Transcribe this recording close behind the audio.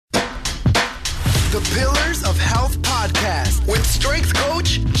the Pillars of Health podcast with strength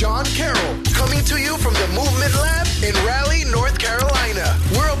coach John Carroll, coming to you from the Movement Lab in Raleigh, North Carolina.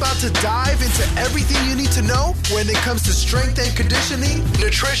 We're about to dive into everything you need to know when it comes to strength and conditioning,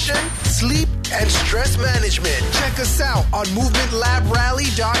 nutrition, sleep, and stress management. Check us out on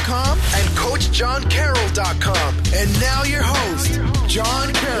movementlabrally.com and coachjohncarroll.com. And now your host,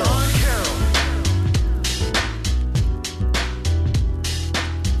 John Carroll.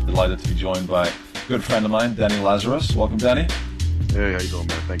 Delighted to be joined by a good friend of mine, Danny Lazarus. Welcome, Danny. Hey, how you doing,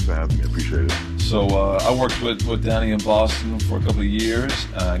 man? Thanks for having me. I appreciate it. So I worked with Danny in Boston for a couple of years.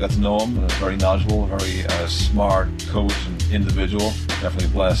 I got to know him. Very knowledgeable, very smart coach and individual. Definitely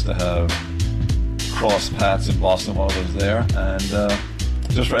blessed to have crossed paths in Boston while I was there. And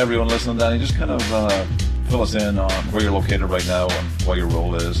just for everyone listening, Danny, just kind of fill us in on where you're located right now and what your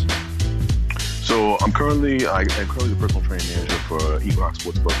role is. So I'm currently the personal training manager for Equinox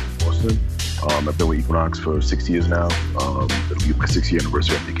Sports Club in Boston. I've been with Equinox for 6 years now. It'll be my 6th year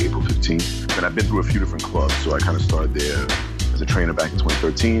anniversary, I think, April 15th. And I've been through a few different clubs. So I kind of started there as a trainer back in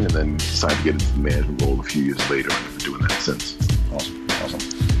 2013 and then decided to get into the management role a few years later, and I've been doing that since. Awesome.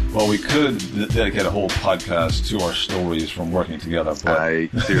 Well, we could dedicate a whole podcast to our stories from working together.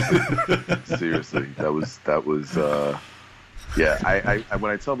 But... Seriously, that was. Yeah, I when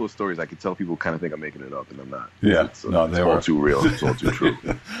I tell those stories, I can tell people kind of think I'm making it up, and I'm not. Yeah, it's all too real. It's all too true.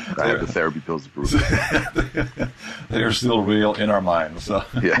 I have the therapy pills to prove it. They are still real in our minds. So.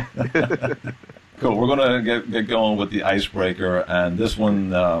 Yeah. Cool. We're going to get going with the icebreaker, and this one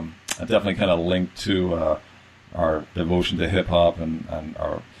definitely kind of linked to our devotion to hip hop and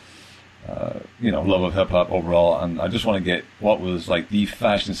our love of hip hop overall. And I just want to get what was like the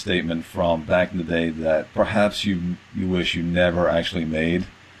fashion statement from back in the day that perhaps you wish you never actually made.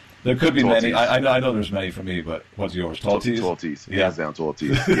 There could be many. I know there's many for me, but what's yours? Tall tees? Tall tees. Yeah. Hands down, tall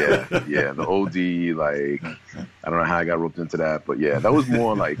tees. Yeah. The OD, like, I don't know how I got roped into that, but yeah, that was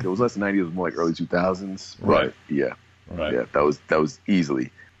more like, it was less than 90s, it was more like early 2000s. Right. Yeah. Right. Yeah, that was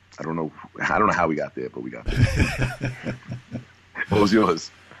easily. I don't know how we got there, but we got there. What was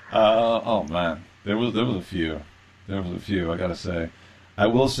yours? Oh man, there was a few. I gotta say, I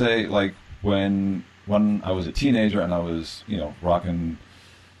will say, like when I was a teenager and I was rocking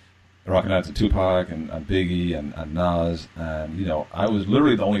out to Tupac and Biggie and Nas, and I was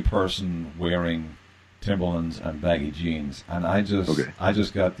literally the only person wearing Timberlands and baggy jeans, and I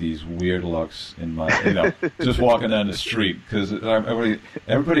just got these weird looks in my just walking down the street because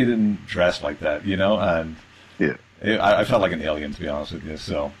everybody didn't dress like that, and yeah. I felt like an alien, to be honest with you.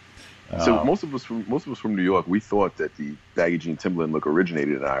 So most of us from New York, we thought that the baggy jean Timberland look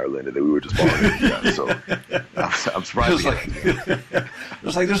originated in Ireland, and that we were just following it. So I'm surprised.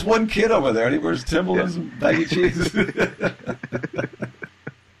 It's like there's one kid over there, and he wears Timberlands and baggy jeans.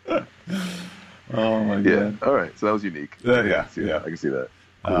 Oh my god! Yeah. All right. So that was unique. Yeah. I can see that.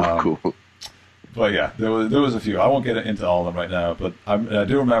 Cool. But yeah, there was a few. I won't get into all of them right now, but I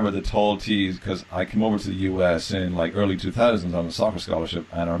do remember the tall tees because I came over to the U.S. in like early 2000s on a soccer scholarship,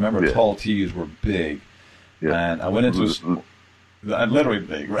 and I remember tall tees were big. Yeah. And I went into literally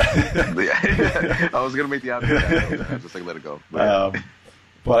big, right? I was gonna make the obvious. I just like let it go. But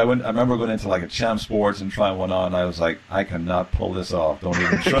I remember going into like a Champ Sports and trying one on, and I was like, I cannot pull this off. Don't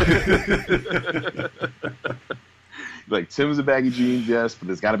even try. Like Tim's and baggy jeans, yes, but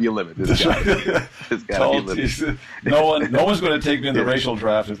there's got to be a limit. There's got to be a limit. No one's going to take me in the racial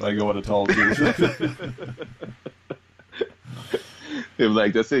draft if I go with a tall tees. It was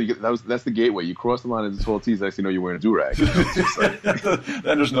like that's it. That's the gateway. You cross the line into tall tees. Next thing you know, you're wearing a do-rag.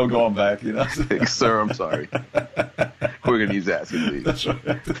 Then there's no going back. Sir, I'm sorry. We're gonna need to ask you to leave. That's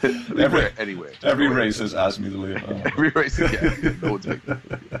right. Every race has asked me to leave. Oh. Every race, yeah. No one's making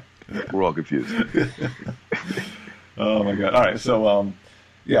that. We're all confused. Oh my god! All right, so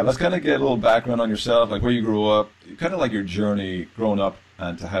let's kind of get a little background on yourself, like where you grew up, kind of like your journey growing up,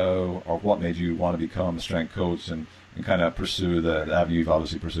 and to how or what made you want to become a strength coach and kind of pursue the avenue you've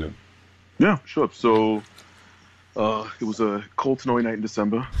obviously pursued. Yeah, sure. So it was a cold, snowy night in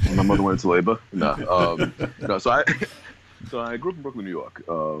December when my mother went into labor. So I grew up in Brooklyn, New York,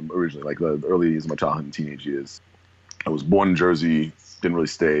 originally, like the early years of my childhood and teenage years. I was born in Jersey, didn't really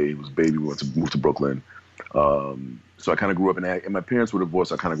stay. Was a baby, we moved to Brooklyn. So I kind of grew up and my parents were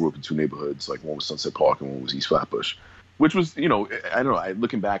divorced. I kind of grew up in two neighborhoods, like one was Sunset Park and one was East Flatbush, which was, I don't know,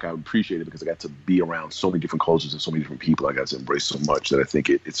 looking back, I appreciate it because I got to be around so many different cultures and so many different people. I got to embrace so much that I think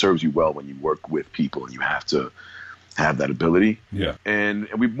it serves you well when you work with people and you have to have that ability. Yeah. And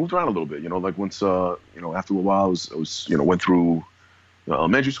we moved around a little bit, like once, after a while I was went through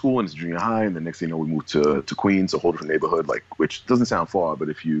elementary school and junior high, and the next thing you know, we moved to Queens, a whole different neighborhood, which doesn't sound far, but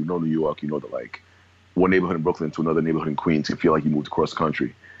if you know New York, you know that one neighborhood in Brooklyn to another neighborhood in Queens to feel like you moved across the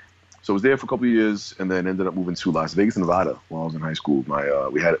country. So I was there for a couple of years, and then ended up moving to Las Vegas, Nevada, while I was in high school.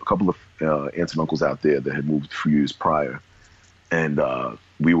 We had a couple of aunts and uncles out there that had moved a few years prior, and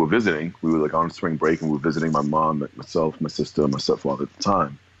we were visiting. We were like on spring break, and we were visiting my mom, myself, my sister, my stepfather at the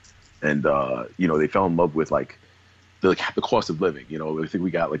time, and they fell in love with like the cost of living. I think we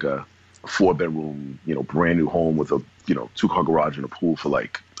got like a 4-bedroom, brand new home with a 2-car garage and a pool for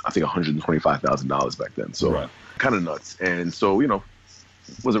like I think $125,000 back then. So kind of nuts, and so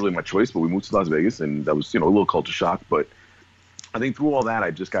wasn't really my choice, but we moved to Las Vegas, and that was, a little culture shock. But I think through all that,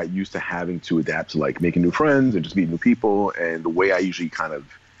 I just got used to having to adapt to like making new friends and just meeting new people. And the way I usually kind of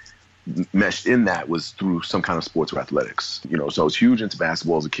meshed in that was through some kind of sports or athletics. So I was huge into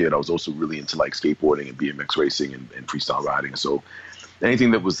basketball as a kid. I was also really into like skateboarding and BMX racing and freestyle riding. So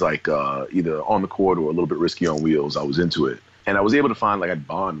anything that was like either on the court or a little bit risky on wheels, I was into it. And I was able to find like I'd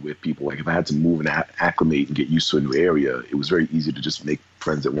bond with people. Like if I had to move and acclimate and get used to a new area, it was very easy to just make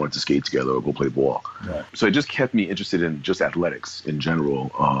friends that wanted to skate together or go play ball. Right. So it just kept me interested in just athletics in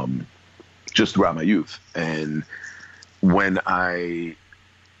general, just throughout my youth. And when I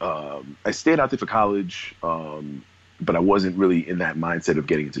stayed out there for college, but I wasn't really in that mindset of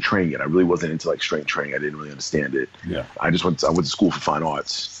getting into training yet. I really wasn't into like strength training. I didn't really understand it. Yeah. I went to school for fine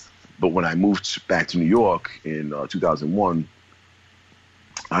arts. But when I moved back to New York in 2001,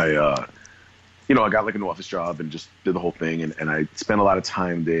 I got like an office job and just did the whole thing. And I spent a lot of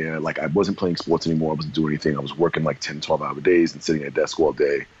time there. Like I wasn't playing sports anymore. I wasn't doing anything. I was working like 10, 12-hour days and sitting at a desk all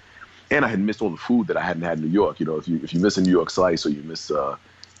day. And I had missed all the food that I hadn't had in New York. If you miss a New York slice or you miss a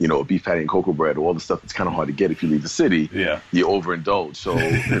beef patty and cocoa bread or all the stuff that's kind of hard to get if you leave the city, you overindulge. So,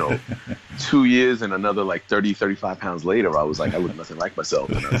 2 years and another like 30, 35 pounds later, I was like, I look nothing like myself.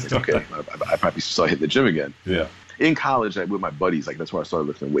 And I was like, okay, I probably should start hitting the gym again. Yeah. In college, with my buddies, like that's where I started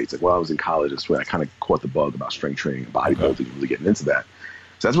lifting weights. Like while I was in college, that's where I kind of caught the bug about strength training and bodybuilding and really getting into that.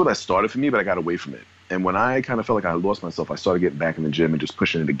 So that's what that started for me, but I got away from it. And when I kind of felt like I lost myself, I started getting back in the gym and just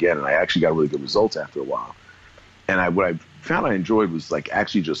pushing it again. And I actually got really good results after a while. And what I found I enjoyed was like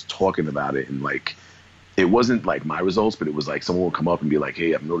actually just talking about it, and like it wasn't like my results, but it was like someone would come up and be like,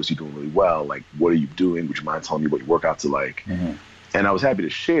 "Hey, I've noticed you're doing really well. Like, what are you doing? Would you mind telling me what your workouts are like?" Mm-hmm. And I was happy to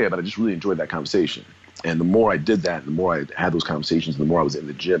share, but I just really enjoyed that conversation. And the more I did that, the more I had those conversations, the more I was in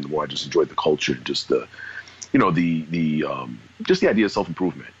the gym, the more I just enjoyed the culture, just the just the idea of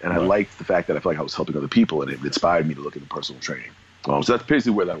self-improvement. And I liked the fact that I felt like I was helping other people, and it inspired me to look into personal training. So that's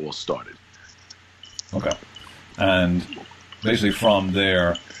basically where that all started. Okay. And basically from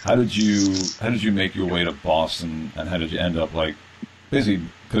there, how did you make your way to Boston, and how did you end up like basically,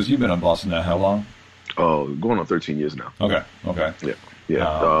 because you've been in Boston now how long? Oh, going on 13 years now. Okay.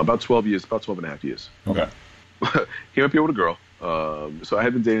 Yeah. About 12 and a half years. Okay. Came up here with a girl. So I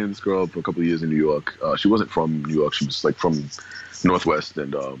had been dating this girl for a couple of years in New York. She wasn't from New York. She was like from Northwest,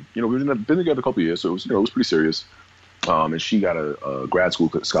 and we've been together a couple of years, so it was pretty serious. And she got a grad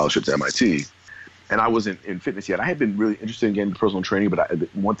school scholarship to MIT. And I wasn't in fitness yet. I had been really interested in getting into personal training, but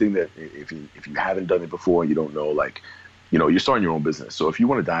one thing that if you haven't done it before, you don't know, like, you're starting your own business. So if you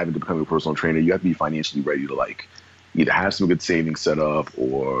want to dive into becoming a personal trainer, you have to be financially ready to like either have some good savings set up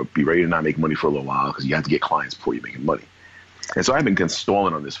or be ready to not make money for a little while, because you have to get clients before you're making money. And so I've been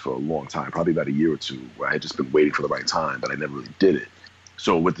stalling on this for a long time, probably about a year or two, where I had just been waiting for the right time, but I never really did it.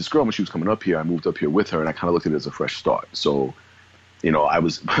 So with this girl, when she was coming up here, I moved up here with her, and I kind of looked at it as a fresh start. So I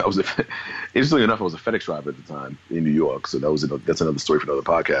was interestingly enough, I was a FedEx driver at the time in New York. So that's another story for another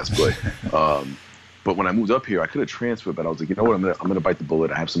podcast. But when I moved up here, I could have transferred, but I was like, you know what, I'm gonna bite the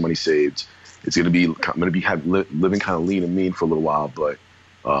bullet. I have some money saved. I'm gonna be living kind of lean and mean for a little while, but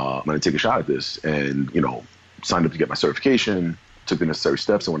I'm gonna take a shot at this. And signed up to get my certification, took the necessary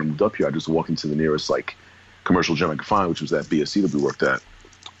steps, and when I moved up here, I just walked into the nearest like commercial gym I could find, which was that BSC that we worked at,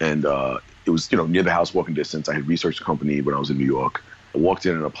 and it was near the house, walking distance. I had researched the company when I was in New York. I walked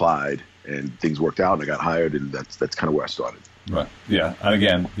in and applied, and things worked out, and I got hired, and that's kind of where I started. Right. Yeah. And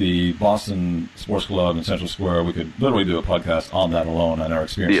again, the Boston Sports Club in Central Square, we could literally do a podcast on that alone and our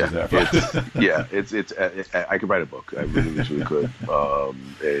experiences there. It's I could write a book. I really could.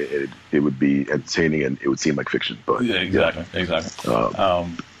 It would be entertaining, and it would seem like fiction. But exactly.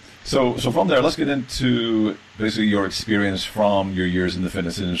 So from there, let's get into basically your experience from your years in the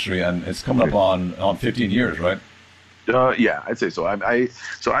fitness industry, and it's coming up on 15 years, right? Yeah, I'd say so.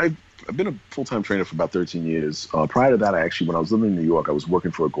 I've been a full-time trainer for about 13 years. Prior to that, when I was living in New York, I was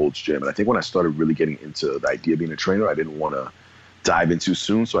working for a Gold's Gym. And I think when I started really getting into the idea of being a trainer, I didn't want to dive in too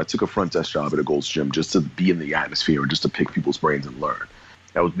soon. So I took a front desk job at a Gold's Gym just to be in the atmosphere and just to pick people's brains and learn.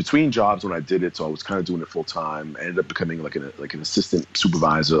 I was between jobs when I did it, so I was kind of doing it full time. I ended up becoming like an assistant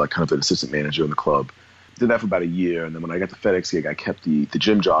supervisor, like kind of an assistant manager in the club. Did that for about a year, and then when I got the FedEx gig, I kept the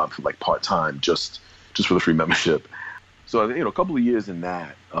gym job for like part time, just for the free membership. So a couple of years in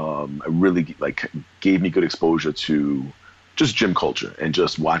that, I really like gave me good exposure to just gym culture and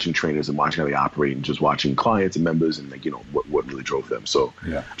just watching trainers and watching how they operate and just watching clients and members and like what really drove them. So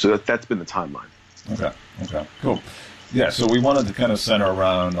that's been the timeline. Okay, cool. Yeah, so we wanted to kind of center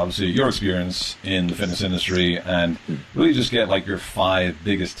around, obviously, your experience in the fitness industry and really just get, like, your 5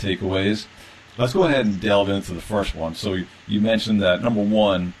 biggest takeaways. Let's go ahead and delve into the first one. So you mentioned that, number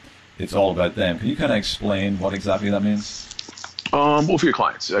 1, it's all about them. Can you kind of explain what exactly that means? Well, for your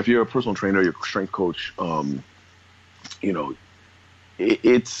clients, if you're a personal trainer, you're a strength coach,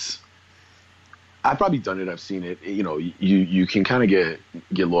 it's... I've probably done it. I've seen it. You can kind of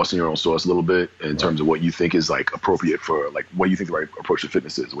get lost in your own sauce a little bit in terms of what you think is like appropriate for like what you think the right approach to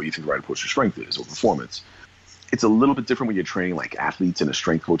fitness is, what you think the right approach to strength is or performance. It's a little bit different when you're training like athletes in a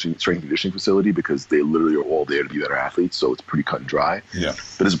strength conditioning facility because they literally are all there to be better athletes. So it's pretty cut and dry. Yeah.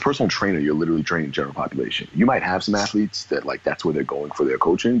 But as a personal trainer, you're literally training general population. You might have some athletes that like that's where they're going for their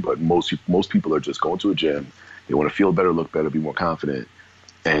coaching, but most people are just going to a gym. They want to feel better, look better, be more confident,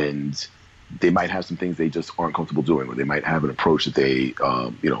 and they might have some things they just aren't comfortable doing, or they might have an approach that they,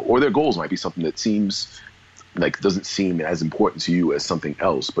 or their goals might be something that seems like doesn't seem as important to you as something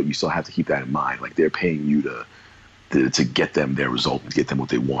else, but you still have to keep that in mind. Like they're paying you to get them their result, to get them what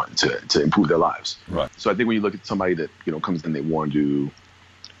they want, to improve their lives. Right. So I think when you look at somebody that, comes in, they want to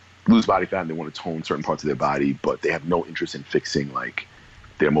lose body fat and they want to tone certain parts of their body, but they have no interest in fixing like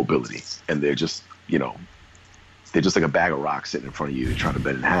their mobility. And they're just, they're just like a bag of rocks sitting in front of you trying to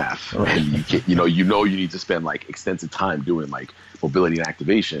bend in half. Right. And you need to spend like extensive time doing like mobility and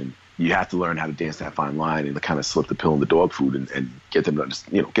activation. You have to learn how to dance that fine line and to kind of slip the pill in the dog food and get them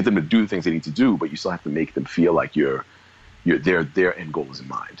to get them to do the things they need to do, but you still have to make them feel like their end goal is in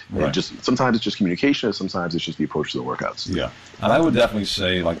mind. Right. And just sometimes it's just communication, and sometimes it's just the approach to the workouts. Yeah, and I would definitely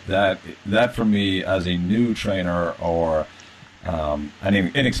say like that for me as a new trainer or an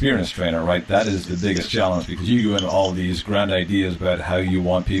inexperienced trainer, right? That is the biggest challenge because you go into all these grand ideas about how you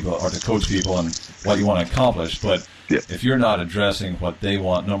want people or to coach people and what you want to accomplish, but if you're not addressing what they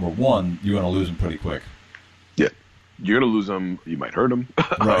want, number 1, you're going to lose them pretty quick. Yeah, you're going to lose them. You might hurt them.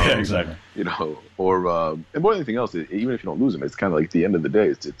 Right, yeah, exactly. Or and more than anything else, even if you don't lose them, it's kind of like at the end of the day,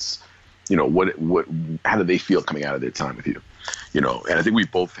 it's how do they feel coming out of their time with you? And I think we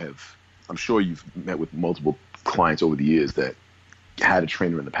both have. I'm sure you've met with multiple clients over the years that had a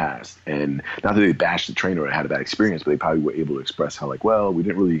trainer in the past, and not that they bashed the trainer or had a bad experience, but they probably were able to express how like, well, we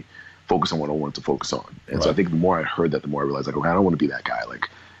didn't really focus on what I wanted to focus on. And so I think the more I heard that, the more I realized like, okay, I don't want to be that guy. Like,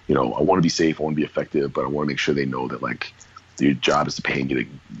 I want to be safe, I want to be effective, but I want to make sure they know that like your job is to pay you to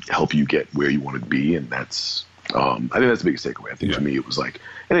help you get where you want to be. And that's, I think that's the biggest takeaway. I think for me, it was like,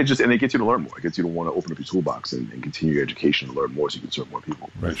 and it gets you to learn more. It gets you to want to open up your toolbox and continue your education and learn more so you can serve more people.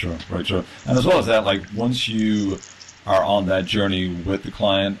 Right, sure. And as well as that, like once you are on that journey with the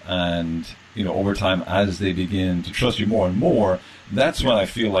client and, over time as they begin to trust you more and more, that's when I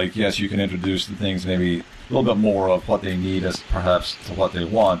feel like, yes, you can introduce the things maybe a little bit more of what they need as perhaps to what they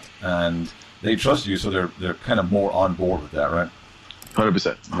want, and they trust you, so they're kind of more on board with that, right?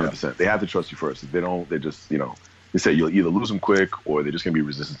 100%. Yeah. They have to trust you first. If they don't, they just, they say you'll either lose them quick or they're just going to be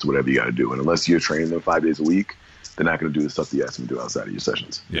resistant to whatever you got to do. And unless you're training them 5 days a week, they're not going to do the stuff that you ask them to do outside of your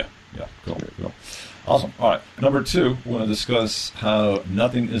sessions. Yeah. Cool. Awesome. All right. Number 2, we want to discuss how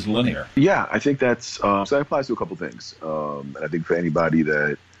nothing is linear. Yeah, I think that's, so that applies to a couple things. And I think for anybody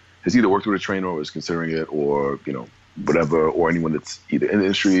that has either worked with a trainer or is considering it or, whatever, or anyone that's either in the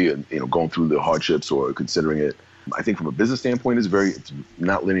industry and, going through the hardships or considering it, I think from a business standpoint, it's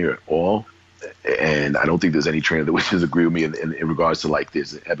not linear at all. And I don't think there's any trainer that would disagree with me in regards to like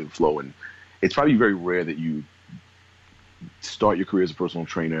there's an ebb and flow. And it's probably very rare that you start your career as a personal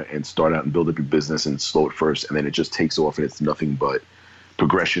trainer and start out and build up your business and slow it first, and then it just takes off and it's nothing but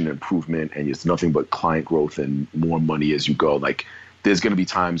progression and improvement, and it's nothing but client growth and more money as you go. Like there's going to be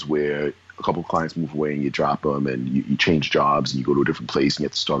times where a couple of clients move away and you drop them and you change jobs and you go to a different place and you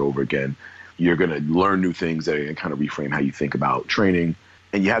have to start over again. You're going to learn new things that are going to kind of reframe how you think about training,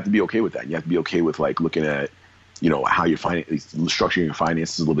 and you have to be okay with that. You have to be okay with like looking at how you're structuring your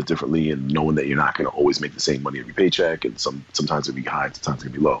finances a little bit differently, and knowing that you're not going to always make the same money every paycheck, and sometimes it'll be high, sometimes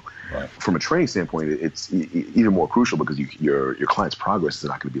it'll be low. Right. From a training standpoint, it's even more crucial because your client's progress is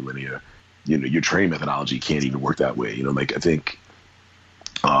not going to be linear. Your training methodology can't even work that way. Like I think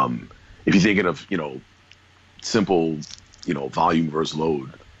if you're thinking of simple volume versus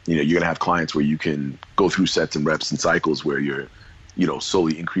load, you're going to have clients where you can go through sets and reps and cycles where you're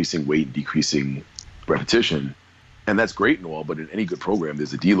slowly increasing weight and decreasing repetition. And that's great and all, but in any good program,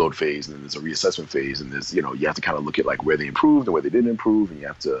 there's a deload phase and then there's a reassessment phase, and there's, you have to kind of look at like where they improved and where they didn't improve, and you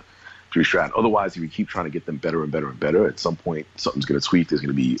have to restrat. Otherwise, if you keep trying to get them better and better and better, at some point something's going to tweak. There's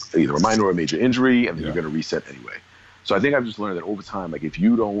going to be either a minor or a major injury, and then you're going to reset anyway. So I think I've just learned that over time, like if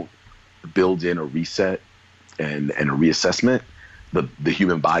you don't build in a reset and a reassessment, the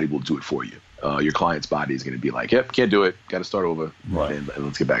human body will do it for you. Your client's body is going to be like, yep, can't do it, got to start over, and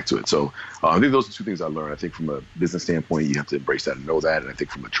let's get back to it. So I think those are two things I learned. I think from a business standpoint, you have to embrace that and know that. And I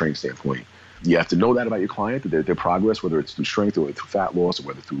think from a training standpoint, you have to know that about your client, that their progress, whether it's through strength or through fat loss or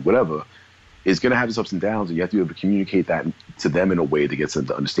whether through whatever, is going to have its ups and downs. And you have to be able to communicate that to them in a way that gets them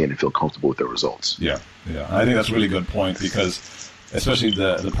to understand and feel comfortable with their results. Yeah. I think that's a really good point, because especially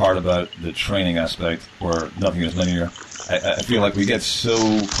the part about the training aspect where nothing is linear. I feel like we get so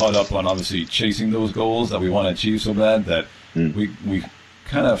caught up on obviously chasing those goals that we want to achieve so bad that we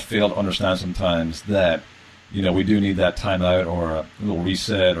kind of fail to understand sometimes that, we do need that timeout or a little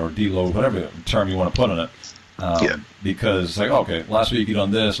reset or deload, whatever term you want to put on it. Because it's like, okay, last week you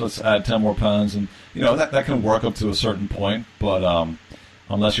done this, let's add 10 more pounds. And, that can work up to a certain point, but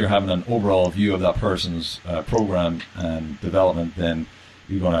unless you're having an overall view of that person's program and development, then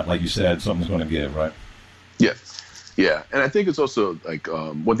you're going to, like you said, something's going to give, right? Yeah, and I think it's also like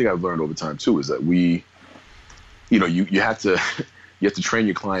one thing I've learned over time too is that you have to train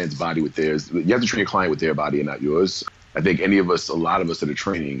your client's body with theirs. You have to train your client with their body and not yours. I think a lot of us that are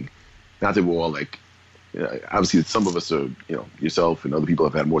training, not that we're all like, obviously some of us are, yourself and other people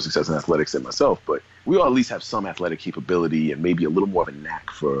have had more success in athletics than myself, but we all at least have some athletic capability and maybe a little more of a knack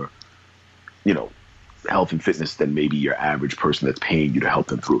for, health and fitness than maybe your average person that's paying you to help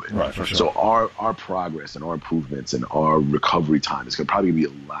them through it. Right, for sure. So our progress and our improvements and our recovery time is going to probably be a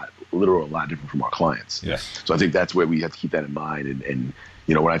lot different from our clients. Yes. So I think that's where we have to keep that in mind. And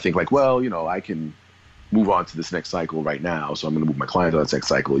when I think like, I can move on to this next cycle right now, so I'm going to move my client to that next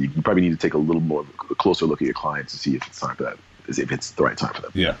cycle. You probably need to take a closer look at your clients to see if it's time for that, if it's the right time for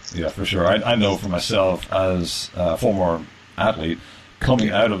them. Yeah, for sure. I know for myself as a former athlete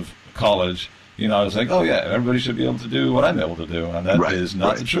coming out of college, I was like, oh yeah, everybody should be able to do what I'm able to do, and that is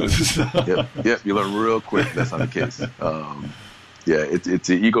not the truth. Yep, you learn real quick that's not the case. It's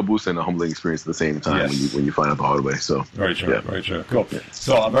an ego boost and a humbling experience at the same time when you find out the hard way. So very true, very true. Cool. Yeah.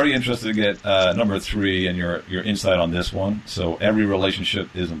 So I'm very interested to get number 3 and your insight on this one. So every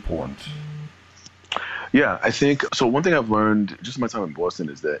relationship is important. Yeah, I think so. One thing I've learned just in my time in Boston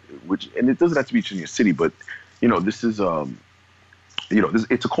is that, and it doesn't have to be in your city, but this is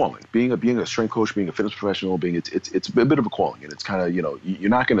it's a calling. Being a strength coach, being a fitness professional, it's a bit of a calling, and it's kind of you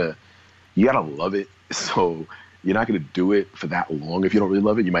gotta love it. So you're not gonna do it for that long if you don't really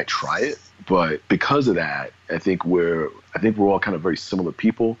love it. You might try it, but because of that, I think we're all kind of very similar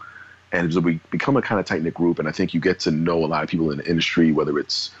people, and so we become a kind of tight knit group. And I think you get to know a lot of people in the industry, whether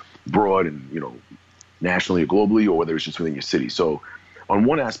it's broad and nationally or globally, or whether it's just within your city. So on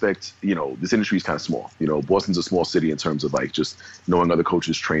one aspect, this industry is kind of small. Boston's a small city in terms of like just knowing other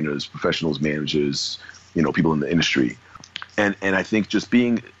coaches, trainers, professionals, managers, people in the industry. And I think just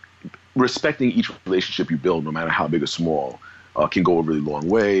respecting each relationship you build, no matter how big or small, can go a really long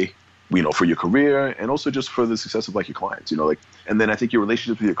way, for your career and also just for the success of like your clients, and then I think your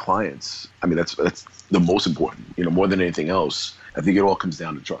relationships with your clients, I mean, that's the most important, more than anything else. I think it all comes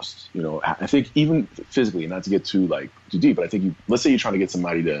down to trust. I think even physically, not to get too deep, but I think let's say you're trying to get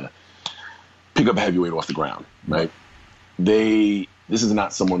somebody to pick up a heavy weight off the ground, right? This is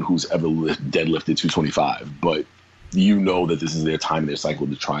not someone who's ever deadlifted 225, but that this is their time in their cycle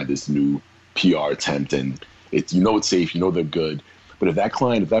to try this new PR attempt, and it's safe, they're good. But if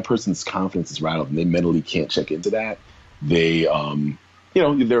that person's confidence is rattled and they mentally can't check into that, they're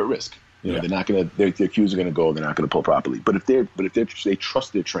at risk. They're not gonna. Their cues are gonna go. They're not gonna pull properly. But if they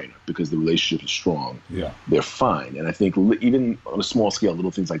trust their trainer because the relationship is strong, they're fine. And I think even on a small scale,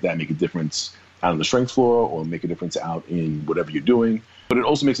 little things like that make a difference out on the strength floor or make a difference out in whatever you're doing. But it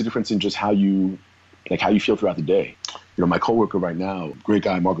also makes a difference in just how you feel throughout the day. My coworker right now, great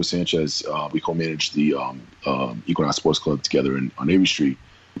guy, Marco Sanchez. We co-manage the Equinox Sports Club together on Avery Street.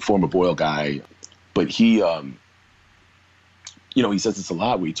 Former Boyle guy, but he. He says this a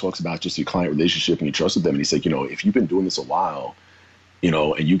lot where he talks about just your client relationship and your trust with them. And he's like, if you've been doing this a while,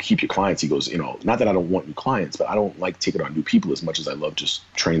 and you keep your clients, he goes, not that I don't want new clients, but I don't like taking on new people as much as I love just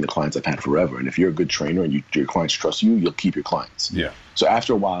training the clients I've had forever. And if you're a good trainer and your clients trust you, you'll keep your clients. Yeah. So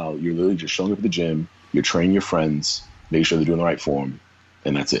after a while, you're literally just showing up at the gym, you're training your friends, making sure they're doing the right form,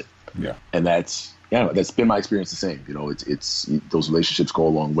 and that's it. Yeah. And that's been my experience the same. You know, it's those relationships go a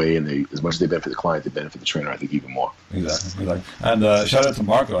long way, and they, as much as they benefit the client, they benefit the trainer, I think, even more. Exactly. And shout out to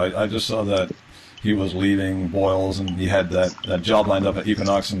Marco. I just saw that he was leaving Boyles, and he had that job lined up at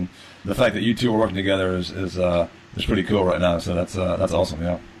Equinox, and the fact that you two are working together is pretty cool right now. So that's awesome.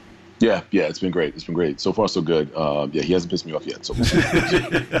 Yeah. Yeah, it's been great. So far, so good. He hasn't pissed me off yet. So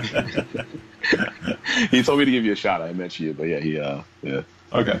he told me to give you a shot. I mentioned you, but yeah.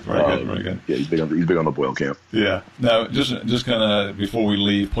 Okay, very good. Yeah, he's big on the Boyle camp. Yeah. Now, just kind of before we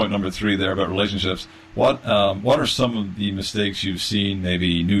leave, point number 3 there about relationships. What are some of the mistakes you've seen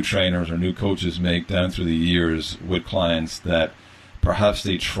maybe new trainers or new coaches make down through the years with clients that perhaps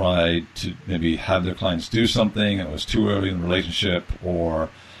they tried to maybe have their clients do something and it was too early in the relationship, or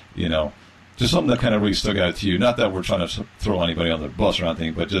just something that kind of really stuck out to you? Not that we're trying to throw anybody on the bus or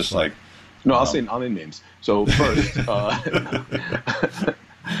anything, but just like. No, I'll name names. So first,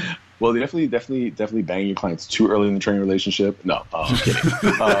 well, definitely banging your clients too early in the training relationship. No, I'm kidding.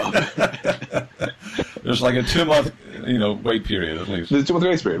 There's like a 2-month, wait period at least. There's a 2-month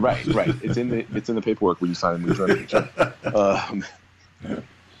grace period, right? It's in the paperwork when you sign a new training contract.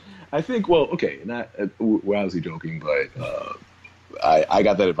 I think, well, okay, we're obviously joking, but I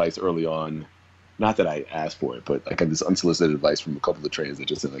got that advice early on. Not that I asked for it, but I got this unsolicited advice from a couple of the trainers that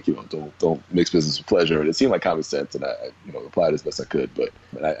just said, like, don't mix business with pleasure. And it seemed like common sense, and I applied as best I could. But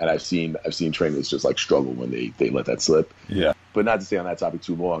I've seen trainers just like struggle when they let that slip. Yeah. But not to stay on that topic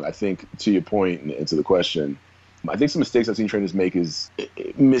too long. I think to your point and to the question, I think some mistakes I've seen trainers make is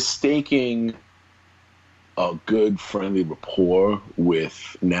mistaking a good friendly rapport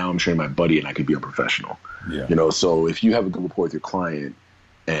with, now I'm training my buddy and I could be unprofessional. Yeah. So if you have a good rapport with your client,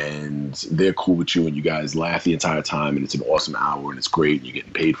 and they're cool with you and you guys laugh the entire time and it's an awesome hour and it's great and you're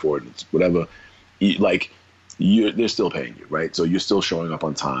getting paid for it and it's whatever, they're still paying you, right? So you're still showing up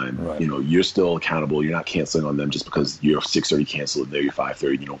on time. Right. You're still accountable. You're not canceling on them just because you're 6:30 canceled and they're your 5:30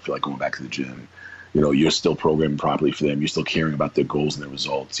 and you don't feel like going back to the gym. You're still programming properly for them. You're still caring about their goals and their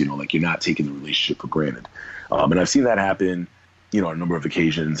results. You're not taking the relationship for granted. And I've seen that happen on a number of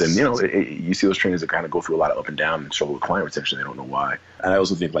occasions. And, you see those trainers that kind of go through a lot of up and down and struggle with client retention. They don't know why. And I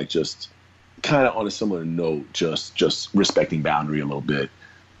also think, like, just kind of on a similar note, just respecting boundary a little bit.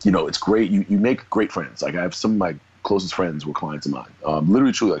 It's great. You make great friends. Like, I have some of my closest friends were clients of mine.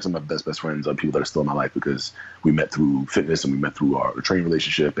 Literally, truly, like, some of my best friends are people that are still in my life because we met through fitness and we met through our training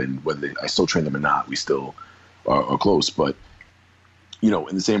relationship. And whether I still train them or not, we still are close. But, in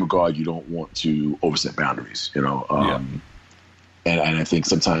the same regard, you don't want to overstep boundaries, And I think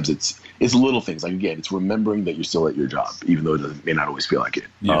sometimes it's little things. Like, again, it's remembering that you're still at your job, even though it may not always feel like it.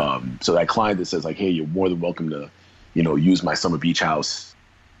 Yeah. So that client that says, like, hey, you're more than welcome to, use my summer beach house.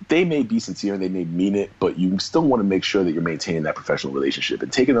 They may be sincere and they may mean it, but you still want to make sure that you're maintaining that professional relationship.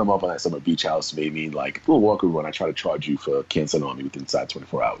 And taking them up on that summer beach house may mean, like, we'll walk over and I try to charge you for canceling on me within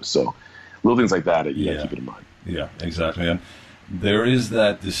 24 hours. So little things like that, you got to keep it in mind. Yeah, exactly. And there is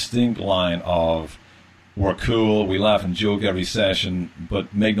that distinct line of, we're cool, we laugh and joke every session,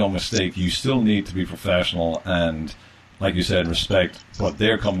 but make no mistake, you still need to be professional and, like you said, respect what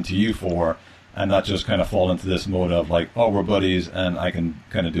they're coming to you for, and not just kind of fall into this mode of like, oh, we're buddies and I can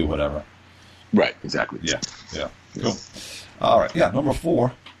kind of do whatever. Right, exactly. Yeah, cool. All right, number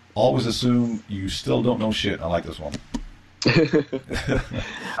 4, always assume you still don't know shit. I like this one. I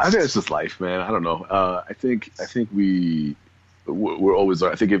think it's just life, man. I don't know. I think we're always.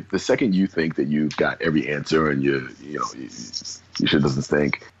 I think if the second you think that you've got every answer and your shit doesn't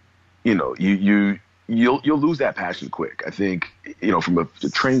stink, you'll lose that passion quick. I think from a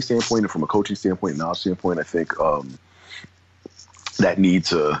training standpoint and from a coaching standpoint, knowledge standpoint, I think that need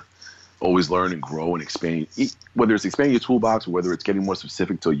to always learn and grow and expand. Whether it's expanding your toolbox or whether it's getting more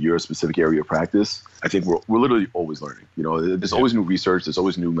specific to your specific area of practice, I think we're literally always learning. There's always new research. There's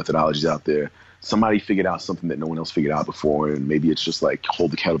always new methodologies out there. Somebody figured out something that no one else figured out before, and maybe it's just like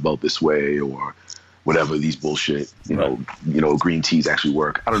hold the kettlebell this way or whatever. These bullshit, green teas actually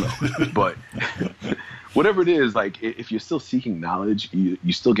work. I don't know, but whatever it is, like if you're still seeking knowledge,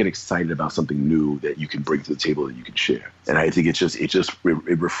 you still get excited about something new that you can bring to the table that you can share. And I think it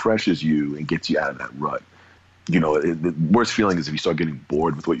refreshes you and gets you out of that rut. The worst feeling is if you start getting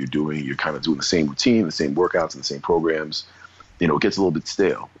bored with what you're doing. You're kind of doing the same routine, the same workouts, and the same programs. It gets a little bit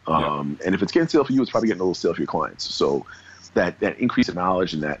stale. And if it's getting stale for you, it's probably getting a little stale for your clients. So that increase in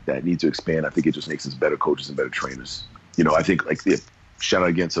knowledge and that need to expand, I think it just makes us better coaches and better trainers. I think shout out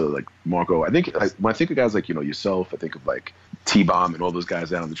again to like Marco. I think when I think of guys like yourself, I think of like T-Bomb and all those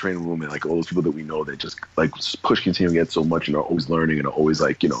guys out in the training room and like all those people that we know that just like push continuing to get so much and are always learning and are always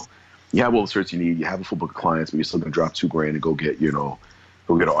like you have all the certs you need, you have a full book of clients, but you're still gonna drop $2,000 and go get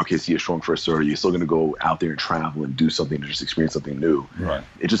go get an RKC, a strong first 30. You're still going to go out there and travel and do something to just experience something new. Right.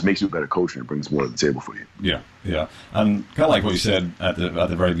 It just makes you a better coach and it brings more to the table for you. Yeah, yeah. And kind of like what you said at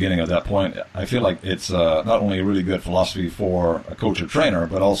the very beginning of that point, I feel like it's not only a really good philosophy for a coach or trainer,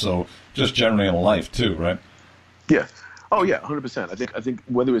 but also just generally in life too, right? Yeah. Oh yeah, 100%. I think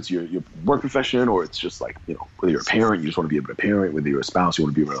whether it's your work profession or it's just like, whether you're a parent, you just want to be a better parent, whether you're a spouse, you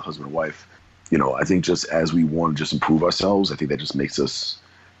want to be a better husband or wife. I think just as we want to just improve ourselves, I think that just makes us,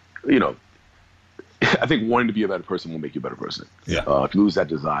 I think wanting to be a better person will make you a better person. Yeah. If you lose that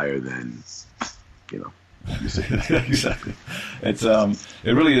desire, then, exactly. It's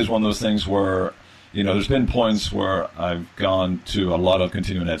it really is one of those things where, there's been points where I've gone to a lot of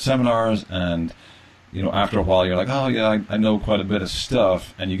continuing ed seminars and, after a while you're like, oh yeah, I know quite a bit of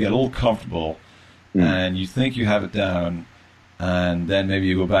stuff, and you get a little comfortable and you think you have it down, and then maybe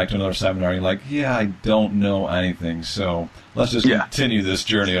you go back to another seminar and you're like, yeah, I don't know anything, so let's just continue this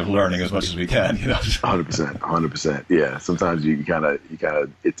journey of learning as much as we can. 100%. Yeah. Sometimes you gotta,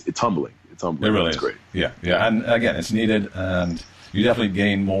 it's humbling. It's humbling. It really is. Great. Yeah. And again, it's needed, and you definitely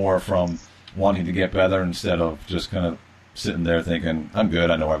gain more from wanting to get better instead of just kind of sitting there thinking, I'm good,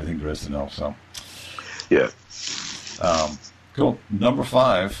 I know everything there is to know. So, yeah. Cool. Number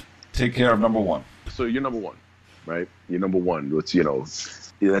 5, take care of number 1. So you're number 1, right? You're number 1.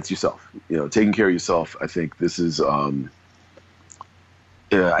 It's, that's yourself. Taking care of yourself. I think this is, so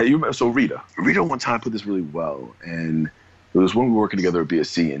Rita one time put this really well. And it was when we were working together at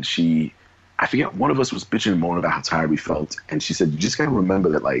BSC, and I forget, one of us was bitching and moaning about how tired we felt. And she said, you just got to remember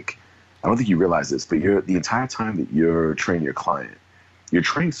that, like, I don't think you realize this, but the entire time that you're training your client, you're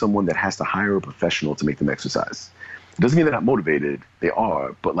training someone that has to hire a professional to make them exercise. It doesn't mean they're not motivated. They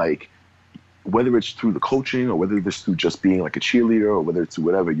are. But, like, whether it's through the coaching or whether it's through just being like a cheerleader or whether it's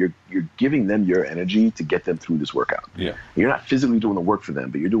whatever, you're giving them your energy to get them through this workout. Yeah. And you're not physically doing the work for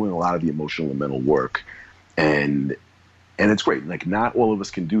them, but you're doing a lot of the emotional and mental work. And it's great. Like, not all of us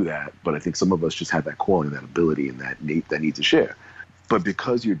can do that, but I think some of us just have that calling, that ability, and that need to share. But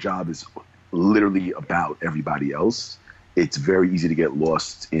because your job is literally about everybody else, it's very easy to get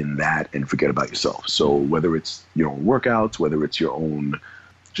lost in that and forget about yourself. So whether it's your own workouts, whether it's your own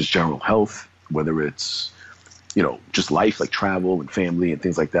just general health, whether it's, just life, like travel and family and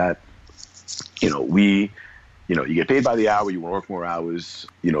things like that, you get paid by the hour, you want to work more hours,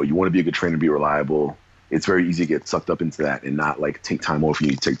 you want to be a good trainer, be reliable. It's very easy to get sucked up into that and not, like, take time off when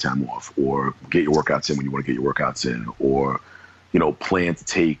you need to take time off, or get your workouts in when you want to get your workouts in, or, plan to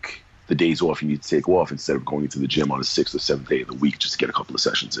take the days off you need to take off instead of going into the gym on the 6th or 7th day of the week just to get a couple of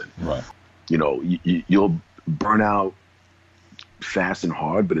sessions in. Right. You'll burn out fast and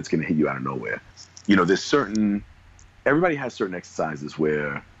hard, but it's going to hit you out of nowhere. Everybody has certain exercises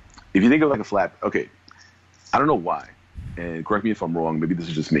where, if you think of like a flat, okay, I don't know why, and correct me if I'm wrong, maybe this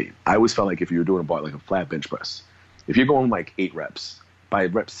is just me. I always felt like if you were doing like a flat bench press, if you're going like 8 reps, by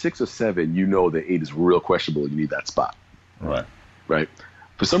rep 6 or 7, that 8 is real questionable and you need that spot. Right. Right.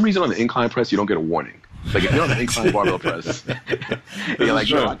 For some reason on the incline press, you don't get a warning. Like, if you're on the incline barbell press, and you're like,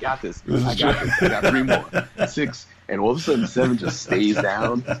 yo, I got this. I got 3 more, 6, and all of a sudden 7 just stays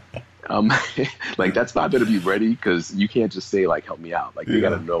down. Like, that spot better be ready, because you can't just say, like, help me out. Like, you got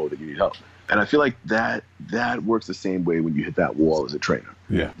to know that you need help. And I feel like that works the same way when you hit that wall as a trainer.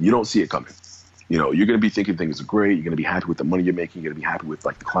 Yeah. You don't see it coming. You're going to be thinking things are great. You're going to be happy with the money you're making. You're going to be happy with,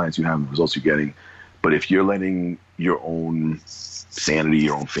 like, the clients you have and the results you're getting. But if you're letting your own sanity,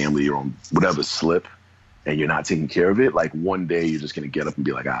 your own family, your own whatever slip, and you're not taking care of it, like, one day you're just going to get up and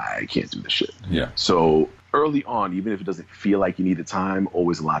be like, I can't do this shit. Yeah. So early on, even if it doesn't feel like you need the time,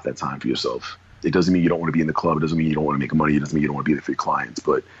 always allot that time for yourself. It doesn't mean you don't want to be in the club. It doesn't mean you don't want to make money. It doesn't mean you don't want to be there for your clients.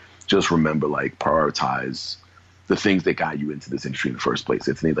 But just remember, like, prioritize the things that got you into this industry in the first place.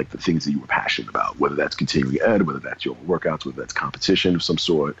 It's like the things that you were passionate about, whether that's continuing ed, whether that's your own workouts, whether that's competition of some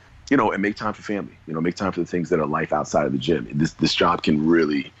sort, and make time for family, make time for the things that are life outside of the gym. This job can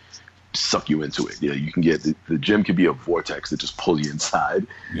really suck you into it. You can get the gym can be a vortex that just pulls you inside,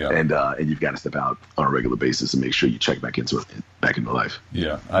 and you've got to step out on a regular basis and make sure you check back into life.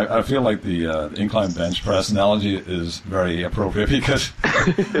 Yeah, I feel like the incline bench press analogy is very appropriate, because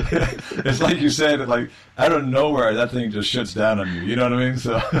it's like you said, like, out of nowhere that thing just shuts down on you. You know what I mean?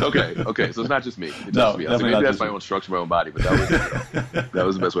 So okay, so it's not just me. It's no, me. I was like, maybe that's my own structure, my own body, but that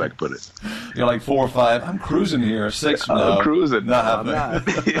was the best way I could put it. You're like 4 or 5. I'm cruising here. 6. No, I'm cruising. Not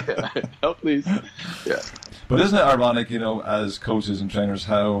happening. Yeah. Help, please. Yeah. But isn't it ironic, as coaches and trainers,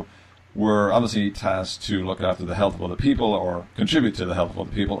 how we're obviously tasked to look after the health of other people or contribute to the health of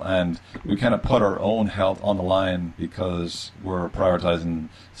other people, and we kind of put our own health on the line because we're prioritizing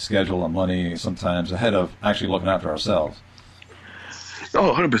schedule and money sometimes ahead of actually looking after ourselves.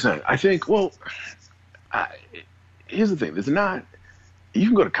 Oh, 100%. I think, well, here's the thing. You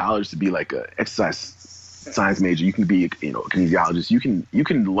can go to college to be like a exercise science major. You can be, a kinesiologist. You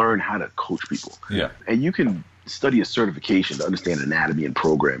can learn how to coach people. Yeah. And you can study a certification to understand anatomy and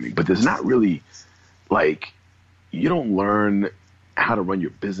programming, but there's not really, like, you don't learn how to run your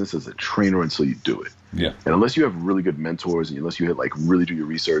business as a trainer until you do it. Yeah. And unless you have really good mentors and unless you really do your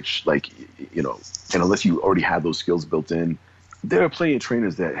research, and unless you already have those skills built in, there are plenty of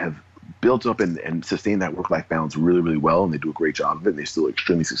trainers that have built up and sustained that work-life balance really, really well, and they do a great job of it, and they're still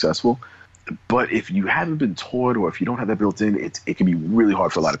extremely successful. But if you haven't been taught or if you don't have that built in, it can be really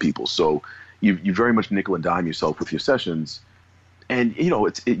hard for a lot of people. So you very much nickel and dime yourself with your sessions, and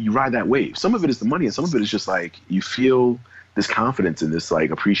you ride that wave. Some of it is the money, and some of it is just like you feel this confidence and this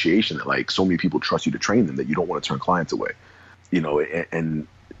like appreciation that like so many people trust you to train them that you don't want to turn clients away. And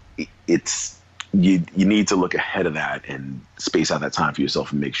it's you need to look ahead of that and space out that time for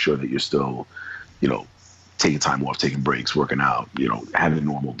yourself and make sure that you're still, taking time off, taking breaks, working out, having a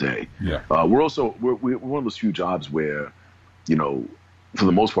normal day. Yeah. We're one of those few jobs where, for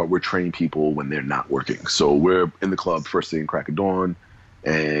the most part, we're training people when they're not working. So we're in the club first thing, crack of dawn,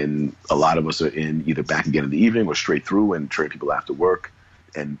 and a lot of us are in either back again in the evening or straight through and train people after work.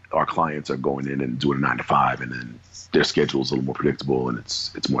 And our clients are going in and doing a 9 to 5, and then their schedule is a little more predictable and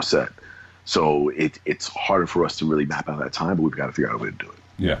it's more set. So it's harder for us to really map out that time, but we've got to figure out a way to do it.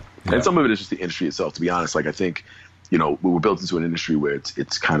 Yeah. And some of it is just the industry itself, to be honest. Like, I think, we were built into an industry where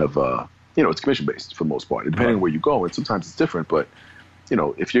it's kind of, it's commission based for the most part. And depending on where you go, and sometimes it's different, but,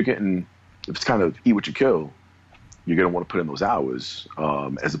 if it's kind of eat what you kill, you're going to want to put in those hours,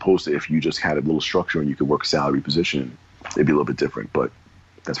 as opposed to if you just had a little structure and you could work a salary position, it'd be a little bit different. But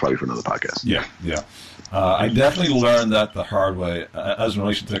that's probably for another podcast. Yeah. I definitely learned that the hard way as in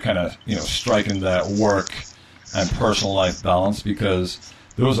relation to kind of, striking that work and personal life balance, because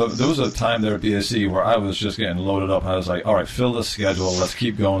there was a time there at BSC where I was just getting loaded up. I was like, all right, fill the schedule. Let's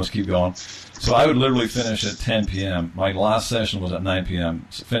keep going. So I would literally finish at 10 p.m. My last session was at 9 p.m.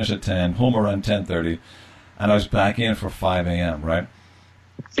 Finish at 10, home around 10:30, and I was back in for 5 a.m., right?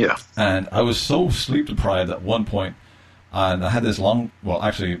 Yeah. And I was so sleep deprived at one point, and I had this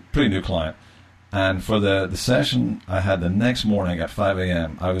pretty new client. And for the session I had the next morning at 5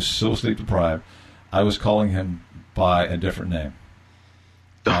 a.m., I was so sleep deprived, I was calling him by a different name.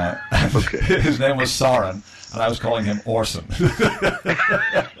 Okay. His name was Soren, and I was calling him Orson.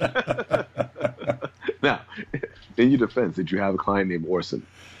 Now, in your defense, did you have a client named Orson?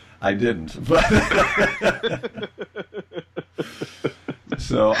 I didn't. But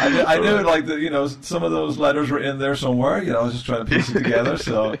so I knew like some of those letters were in there somewhere. I was just trying to piece it together.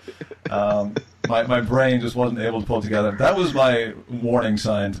 So my brain just wasn't able to pull it together. That was my warning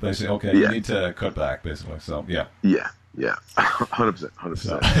sign to basically, okay, you need to cut back, basically. So yeah. Yeah, 100%.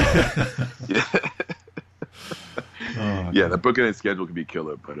 Yeah, the booking and schedule can be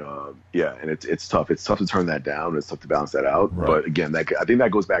killer, but and it's tough. It's tough to turn that down. It's tough to balance that out. Right. But again, I think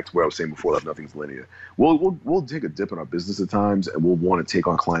that goes back to where I was saying before that nothing's linear. We'll take a dip in our business at times, and we'll want to take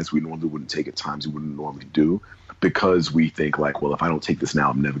on clients we normally wouldn't take at times we wouldn't normally do, because we think like, well, if I don't take this now,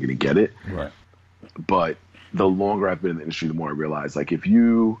 I'm never going to get it. Right. But the longer I've been in the industry, the more I realize, like, if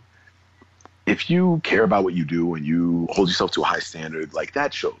you care about what you do and you hold yourself to a high standard, like,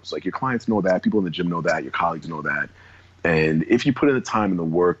 that shows. Like, your clients know that, people in the gym know that, your colleagues know that. And if you put in the time and the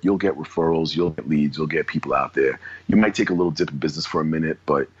work, you'll get referrals, you'll get leads, you'll get people out there. You might take a little dip in business for a minute,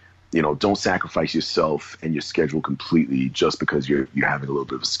 but don't sacrifice yourself and your schedule completely just because you're having a little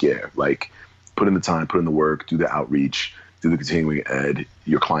bit of a scare. Like, put in the time, put in the work, do the outreach, do the continuing ed.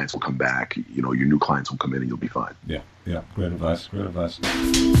 Your clients will come back. Your new clients will come in, and you'll be fine. Yeah. Great advice.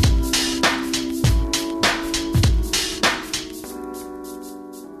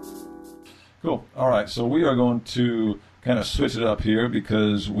 Cool. All right. So we are going to kind of switch it up here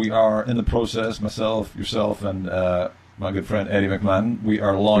because we are in the process, myself, yourself, and my good friend Eddie McMahon. We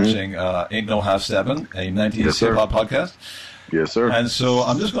are launching Ain't No Half 7, a 90s hip-hop podcast. Yes, sir. And so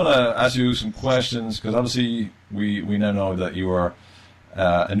I'm just going to ask you some questions because obviously we now know that you are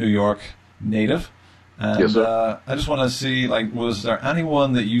a New York native. And yes, sir. I just want to see, like, was there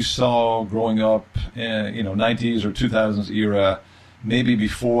anyone that you saw growing up in, 90s or 2000s era, maybe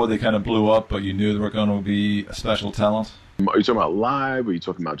before they kind of blew up, but you knew they were going to be a special talent? Are you talking about live, or are you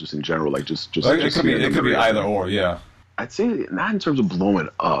talking about just in general, like just? It could be either or, yeah. I'd say not in terms of blowing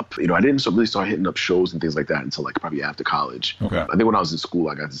up. I didn't really start hitting up shows and things like that until like probably after college. Okay. I think when I was in school,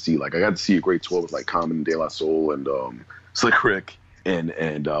 I got to see a great tour with like Common, De La Soul, and Slick Rick,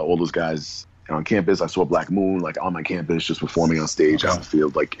 and all those guys. And on campus, I saw Black Moon, like on my campus, just performing on stage out in the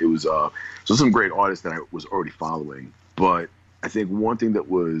field. Like, it was so some great artists that I was already following. But I think one thing that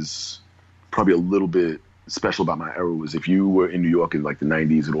was probably a little bit special about my era was if you were in New York in like the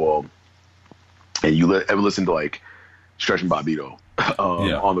 90s and all, and you ever listened to like Stretch and Bobbito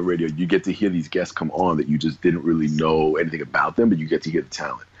on the radio, you get to hear these guests come on that you just didn't really know anything about them, but you get to hear the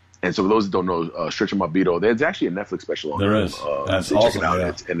talent. And so for those that don't know, Stretch and Bobbito, there's actually a Netflix special on there. There is. That's awesome. Check it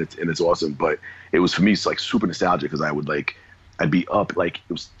out, and it's awesome. But it was, for me, it's like super nostalgic because I'd be up, like,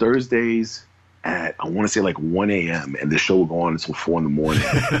 it was Thursdays at, I want to say like 1 a.m. and the show would go on until 4 in the morning.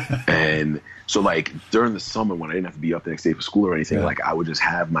 And so like during the summer when I didn't have to be up the next day for school or anything, like I would just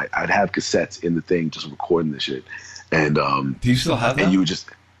have I'd have cassettes in the thing just recording this shit. And do you still have them? And you would just,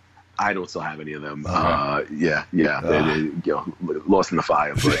 I don't still have any of them. Okay. They, lost in the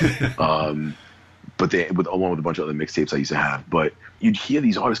fire. But along with a bunch of other mixtapes I used to have. But you'd hear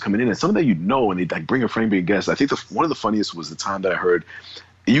these artists coming in, and some of them you'd know, and they'd like bring a friend, bring a guest. I think one of the funniest was the time that I heard.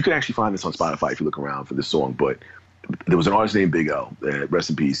 You can actually find this on Spotify if you look around for this song. But there was an artist named Big L. Rest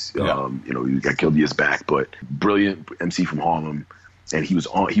in peace. Yeah. He got killed years back, but brilliant MC from Harlem. And he was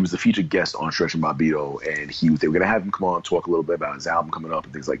the featured guest on Stretch and Bobbito, and they were gonna have him come on and talk a little bit about his album coming up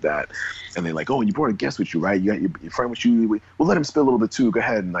and things like that. And they're like, "Oh, and you brought a guest with you, right? You got your friend with you. We'll let him spill a little bit too. Go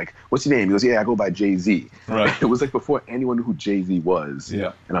ahead." And like, "What's your name?" He goes, "Yeah, I go by Jay-Z." Right. It was like before anyone knew who Jay-Z was.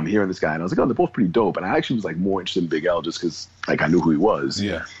 Yeah. And I'm hearing this guy, and I was like, "Oh, they're both pretty dope." And I actually was like more interested in Big L just because like I knew who he was.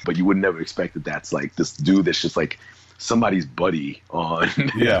 Yeah. But you would never expect that that's like this dude that's just like somebody's buddy on.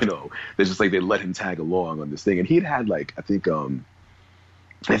 Yeah. They're just like they let him tag along on this thing, and he'd had like I think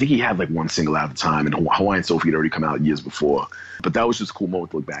he had like one single out at the time, and Hawaiian Sophie had already come out years before. But that was just a cool moment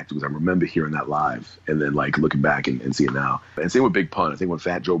to look back to because I remember hearing that live and then like looking back and seeing it now. And same with Big Pun. I think when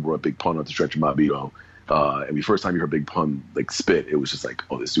Fat Joe brought Big Pun on to Stretch and Bobbito, and the first time you heard Big Pun like spit, it was just like,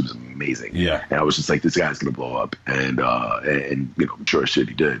 oh, this dude is amazing. Yeah. And I was just like, this guy's gonna blow up, and sure as shit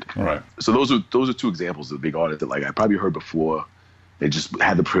he did. Right. So those are two examples of big artists that like I probably heard before. They just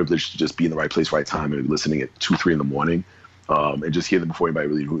had the privilege to just be in the right place, right time, and listening at 2, 3 in the morning. And just hear them before anybody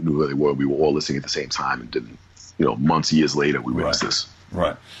really knew who they were. We were all listening at the same time, and then, months, years later, we witnessed this.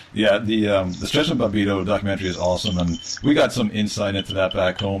 Right. Yeah, the Stretch and Bobbito documentary is awesome, and we got some insight into that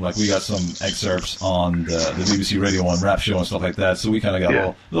back home. Like, we got some excerpts on the BBC Radio 1 rap show and stuff like that, so we kind of got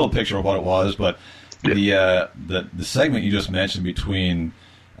a little picture of what it was. But the segment you just mentioned between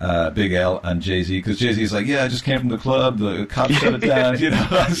Big L and Jay-Z, because Jay-Z's like, I just came from the club, the cops shut it down,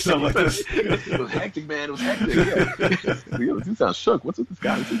 stuff like this. It was hectic, man. It was hectic. You sound shook. What's with this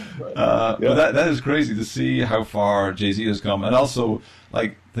guy? But that is crazy to see how far Jay-Z has come, and also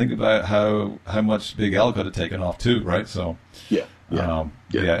like think about how much Big L could have taken off too, right? So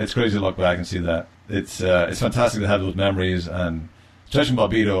it's crazy to look back and see that. It's fantastic to have those memories, and Stretch and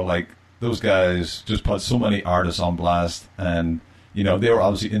Bobbito, like those guys just put so many artists on blast, and they were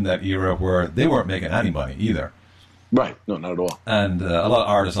obviously in that era where they weren't making any money either. Right. No, not at all. And a lot of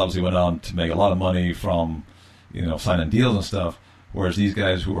artists obviously went on to make a lot of money from, signing deals and stuff, whereas these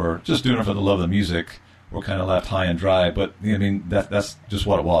guys who were just doing it for the love of the music were kind of left high and dry. But, that's just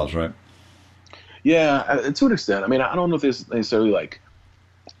what it was, right? Yeah, to an extent. I mean, I don't know if there's necessarily, like,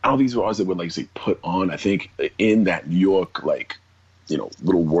 I don't think these were artists that would, like, say, put on. I think in that New York, like,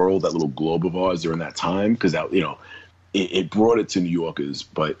 little world, that little globe of ours during that time, because that, it brought it to New Yorkers,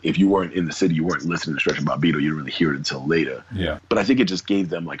 but if you weren't in the city, you weren't listening to Stretch and Bobbito, you didn't really hear it until later. Yeah. But I think it just gave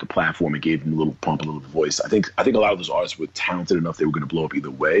them like a platform. It gave them a little pump, a little voice. I think a lot of those artists were talented enough they were going to blow up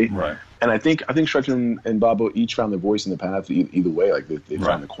either way. Right. And I think Stretch and Bobo each found their voice in the path either way. Like they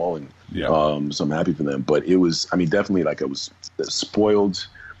found the calling. Yeah. So I'm happy for them. But it was, definitely like I was spoiled.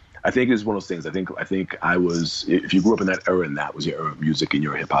 I think it's one of those things. I think I was, if you grew up in that era and that was your era of music and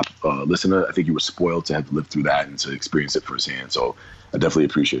you're a hip hop listener, I think you were spoiled to have to live through that and to experience it firsthand. So I definitely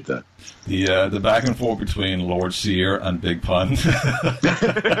appreciate that. The back and forth between Lord Sear and Big Pun.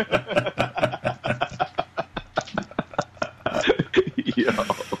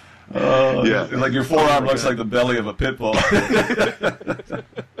 Like your forearm looks like the belly of a pit bull.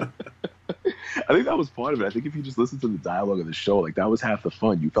 I think that was part of it. I think if you just listen to the dialogue of the show, like that was half the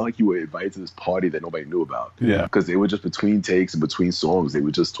fun. You felt like you were invited to this party that nobody knew about. Yeah. Because they were just between takes and between songs, they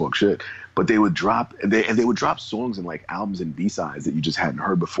would just talk shit. But they would drop they would drop songs and like albums and B-sides that you just hadn't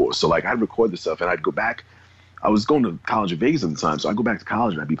heard before. So like I'd record this stuff and I'd go back. I was going to college in Vegas at the time, so I'd go back to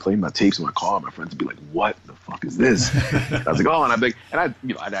college and I'd be playing my tapes in my car. And my friends would be like, "What the fuck is this?" I was like, "Oh," and I'd be like,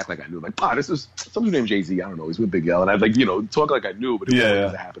 I'd act like I knew, like, this is somebody named Jay-Z. I don't know, he's with Big L, and I'd like, talk like I knew, but it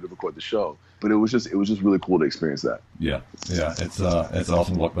wasn't to happen to record the show. But it was just really cool to experience that. Yeah, it's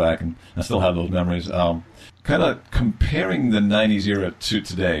awesome to look back and I still have those memories. Kind of comparing the '90s era to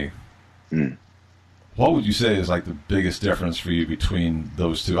today. What would you say is like the biggest difference for you between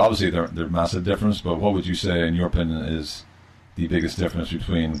those two? Obviously, they're massive difference, but what would you say, in your opinion, is the biggest difference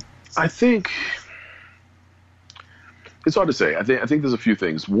between? I think it's hard to say. I think there's a few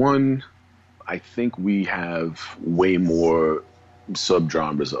things. One, I think we have way more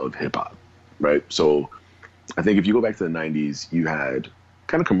subgenres of hip hop, right? So I think if you go back to the 90s, you had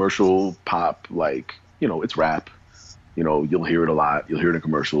kind of commercial pop, like, it's rap. You'll hear it a lot. You'll hear it in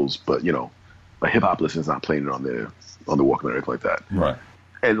commercials, but, a hip hop listener's not playing it on the Walkman or anything like that. Right.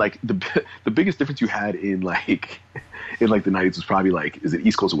 And like the biggest difference you had in the 90s was probably like, is it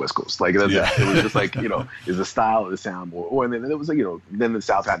East Coast or West Coast? Like, it was just like, is the style or the sound more, and then it was like, then the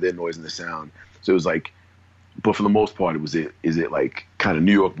South had their noise and the sound. So it was like, but for the most part, is it like kind of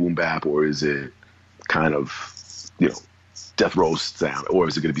New York boom bap, or is it kind of, death row sound, or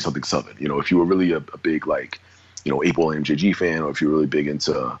is it going to be something Southern? If you were really a big, like, 8-Ball MJG fan, or if you were really big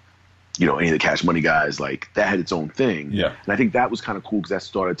into, any of the Cash Money guys, like, that had its own thing. Yeah. And I think that was kind of cool because that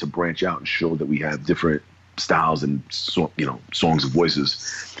started to branch out and show that we have different styles and, songs and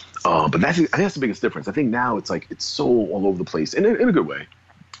voices. But I think that's the biggest difference. I think now it's like, it's so all over the place, and in a good way.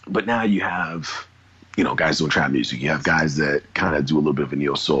 But now you have, guys doing trap music. You have guys that kind of do a little bit of a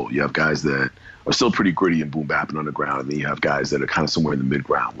neo soul. You have guys that are still pretty gritty and boom bap and underground. And then you have guys that are kind of somewhere in the mid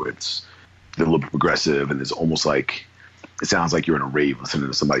ground where they're a little bit progressive, and it's almost like, it sounds like you're in a rave listening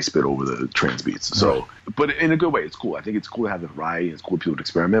to somebody spit over the trance beats. So, but in a good way, it's cool. I think it's cool to have the variety, and it's cool for people to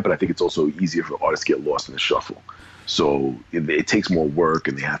experiment, but I think it's also easier for artists to get lost in the shuffle. So it takes more work,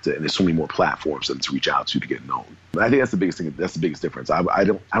 and and there's so many more platforms for them to reach out to get known. I think that's the biggest thing. That's the biggest difference. I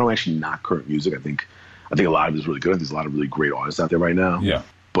don't actually knock current music. I think a lot of it is really good. There's a lot of really great artists out there right now. Yeah.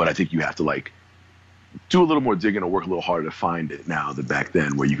 But I think you have to, like, do a little more digging or work a little harder to find it now than back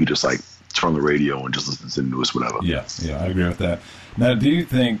then, where you could just, like, turn the radio and just listen to the newest whatever. Yeah, I agree with that. Now, do you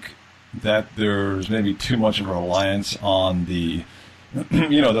think that there's maybe too much of a reliance on the,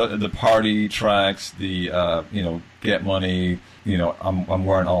 the party tracks, the, get money, I'm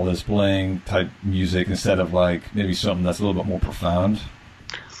wearing all this bling type music, instead of, like, maybe something that's a little bit more profound?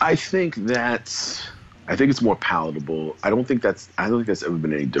 I think it's more palatable. I don't think that's ever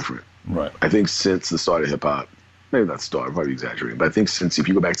been any different. Right. I think since the start of hip hop, maybe not start, probably exaggerating, but I think since, if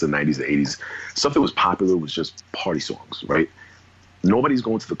you go back to the 90s, the 80s, stuff that was popular was just party songs, right? Nobody's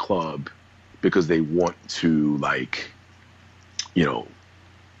going to the club because they want to, like,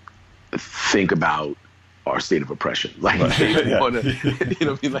 think about our state of oppression. Like, they want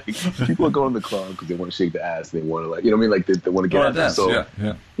to, like, people are going to the club because they want to shake the ass. They want to, like, like, they want to get out there. So,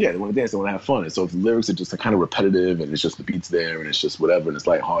 they want to dance. They want to have fun. And so if the lyrics are just kind of repetitive, and it's just the beats there, and it's just whatever, and it's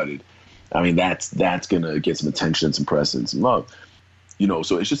lighthearted, I mean, that's going to get some attention and some press and some love.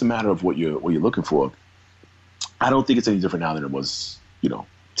 So it's just a matter of what you're looking for. I don't think it's any different now than it was,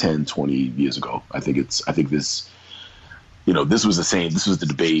 10, 20 years ago. I think this was the same. This was the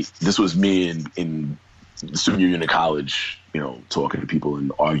debate. This was me in the student union in college, talking to people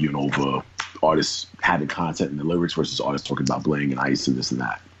and arguing over artists having content in the lyrics versus artists talking about bling and ice and this and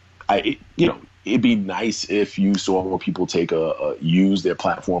that. It'd be nice if you saw more people use their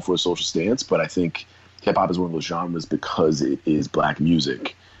platform for a social stance, but I think hip hop is one of those genres, because it is black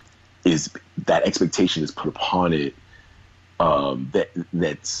music, is that expectation is put upon it,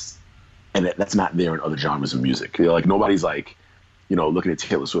 that's not there in other genres of music. Like, nobody's like, looking at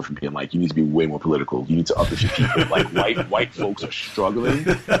Taylor Swift and being like, you need to be way more political. You need to uplift your people. Like, white folks are struggling,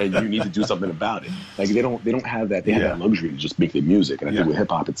 and you need to do something about it. Like, they don't have that. They have that luxury to just make their music. And I think with hip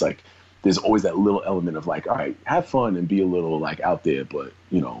hop, it's like, there's always that little element of, like, all right, have fun and be a little, like, out there, but,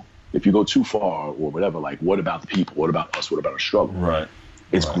 if you go too far or whatever, like, what about the people? What about us? What about our struggle? Right.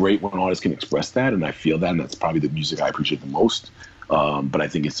 It's great when artists can express that, and I feel that, and that's probably the music I appreciate the most. But I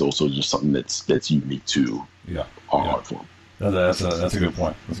think it's also just something that's unique to our art form. That's a good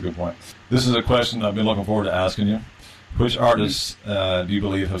point. That's a good point. This is a question I've been looking forward to asking you. Which artists do you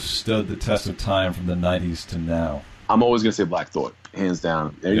believe have stood the test of time from the 90s to now? I'm always going to say Black Thought, hands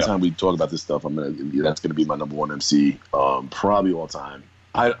down. Anytime we talk about this stuff, that's going to be my number one MC, probably all time.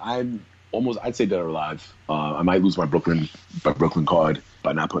 I'd say Dead or Alive. I might lose my Brooklyn card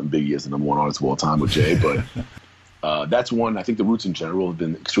by not putting Biggie as the number one artist of all time with Jay, but that's one. I think the Roots in general have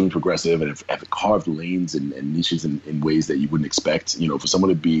been extremely progressive and have carved lanes and niches in ways that you wouldn't expect.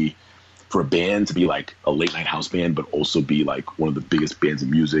 For a band to be like a late night house band, but also be like one of the biggest bands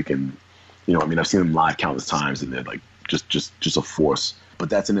in music. And, I've seen them live countless times, and they're like just a force. But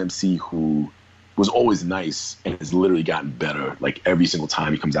that's an MC who was always nice and has literally gotten better. Like, every single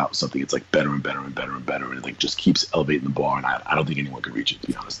time he comes out with something, it's like better and better and better and better. And it, like, just keeps elevating the bar. And I don't think anyone can reach it, to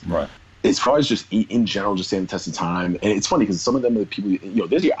be honest. Right. As far as just in general, just standing the test of time. And it's funny because some of them are the people,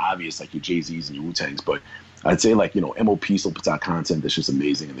 there's your obvious, like your Jay-Z's and your Wu-Tangs, but I'd say, like, MOP still puts out content that's just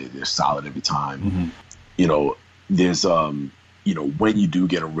amazing, and they're solid every time. Mm-hmm. There's when you do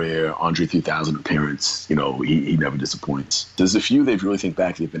get a rare Andre 3000 appearance, he never disappoints. There's a few they really think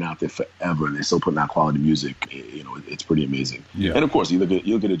back, they've been out there forever and they're still putting out quality music. It's pretty amazing. Yeah. And of course, you look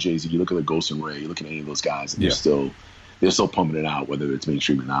at a Jay-Z, you look at a Ghost and Ray, you look at any of those guys, and they're still pumping it out, whether it's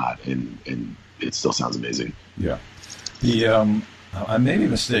mainstream or not, and it still sounds amazing. Yeah. I may be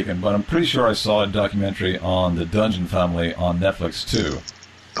mistaken, but I'm pretty sure I saw a documentary on the Dungeon family on Netflix too.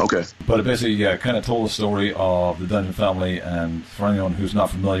 Okay. But it basically, kind of told the story of the Dungeon family, and for anyone who's not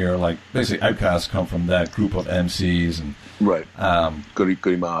familiar, basically Outkast come from that group of MCs and right.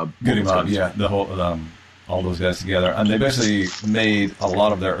 Goody Mob, yeah, the whole all those guys together, and they basically made a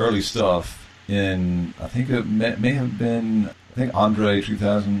lot of their early stuff in, I think it may have been, Andre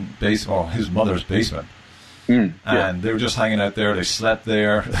 3000 his mother's basement. And they were just hanging out there. They slept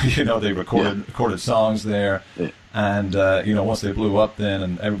there. They recorded songs there. Yeah. And, once they blew up then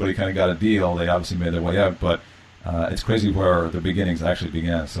and everybody kind of got a deal, they obviously made their way out. But it's crazy where the beginnings actually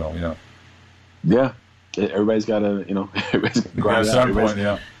began. So, Yeah. Everybody's got to, everybody's got to grind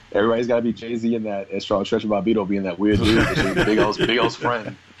out. Everybody's got to be Jay-Z in that, and Strong Stretch Bobito being that weird dude, big old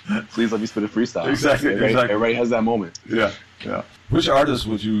friend. Please let me spit a freestyle. Exactly. Everybody has that moment. Yeah. Which artists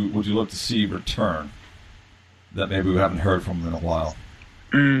would you love to see return that maybe we haven't heard from in a while?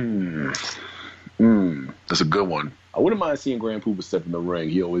 That's a good one. I wouldn't mind seeing Grand Puba step in the ring.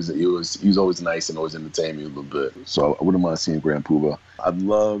 He was always nice and always entertained me a little bit. So I wouldn't mind seeing Grand Puba. I'd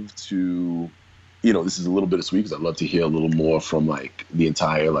love to, this is a little bit of sweet because I'd love to hear a little more from the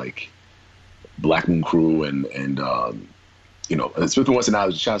entire Black Moon crew and Smith & Wesson now.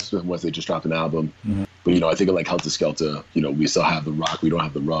 Shout out to Smith & Wesson, they just dropped an album. Mm-hmm. But I think of Helter Skelter. We still have The Rock. We don't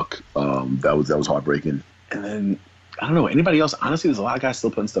have The Ruck. That was heartbreaking. And then I don't know anybody else. Honestly, there's a lot of guys still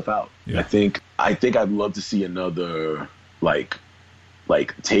putting stuff out. Yeah. I think I'd love to see another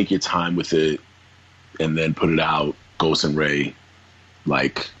take your time with it and then put it out. Ghost and Ray,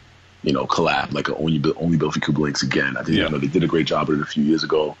 collab, only built for Cuba Links again. I think they did a great job with it a few years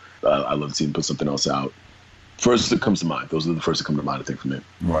ago. I'd love to see them put something else out. First that comes to mind. Those are the first that come to mind, I think, for me.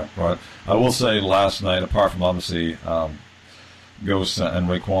 Right. I will say last night, apart from obviously Ghost and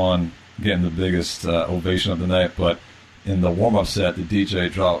Raekwon getting the biggest ovation of the night, but in the warm-up set, the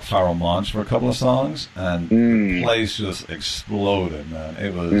DJ dropped Pharoah Monch for a couple of songs, and the place just exploded, man.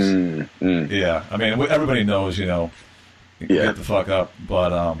 It was, yeah. I mean, everybody knows, get the fuck up,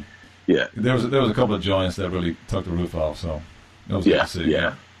 but there was a couple of joints that really took the roof off, so it was good to see.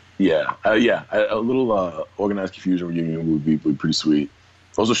 A little Organized Confusion reunion would be pretty sweet.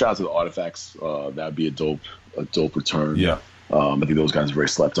 Also, shout out to the Artifacts. That would be a dope return. Yeah. I think those guys are very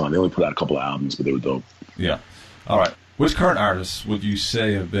slept on. They only put out a couple of albums, but they were dope. Yeah. All right. Which current artists would you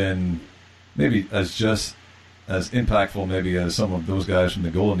say have been maybe as impactful maybe as some of those guys from the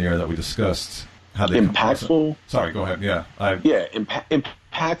golden era that we discussed? How they impactful? Sorry, go ahead. Yeah.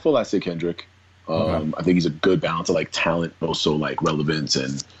 Impactful, I say Kendrick. Okay. I think he's a good balance of talent, also relevance,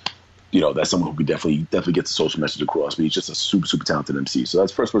 and that's someone who could definitely get the social message across. But he's just a super, super talented MC. So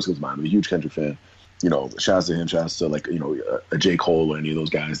that's the first person who comes to mind. I'm a huge Kendrick fan. Shout out to him, shout out to a J. Cole or any of those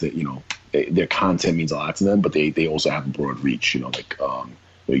guys that, their content means a lot to them, but they also have a broad reach, your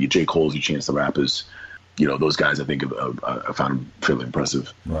J. Cole's, your Chance the Rappers, those guys I think I found them fairly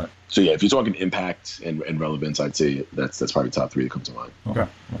impressive. Right. So yeah, if you're talking impact and relevance, I'd say that's probably top three that comes to mind. Okay,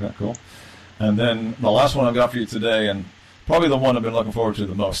 cool. And then the last one I've got for you today, and probably the one I've been looking forward to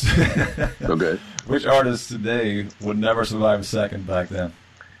the most. Okay. Which artist today would never survive a second back then?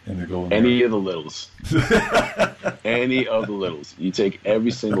 In the golden Any of the littles. Any of the littles. You take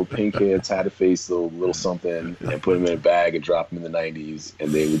every single pink hair, tatted face, little something, and put them in a bag and drop them in the 90s,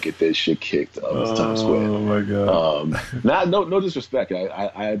 and they would get their shit kicked up as Times Square. Oh my god. No disrespect.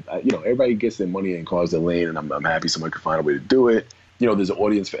 I everybody gets their money and carves their lane, and I'm happy somebody could find a way to do it. There's an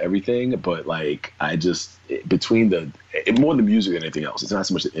audience for everything, but between more the music than anything else, it's not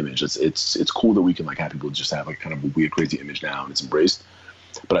so much the image. It's cool that we can have people just have kind of a weird, crazy image now, and it's embraced.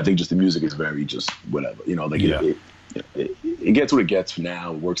 But I think just the music is very just whatever, it gets what it gets for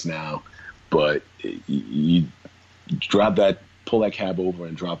now, it works now, but you pull that cab over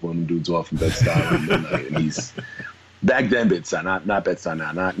and drop one of them dudes off from Bed-Stuy at midnight, and he's back then Bed-Stuy, not Bed-Stuy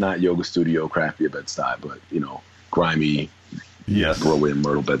now, not Yoga Studio, craft beer Bed-Stuy, but grimy, Broadway and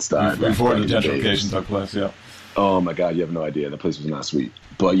Myrtle Bed-Stuy. Before the gentrification took place, yeah. Oh my God, you have no idea. That place was not sweet.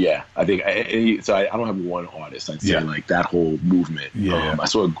 But yeah, I think I don't have one artist. I'd say that whole movement. I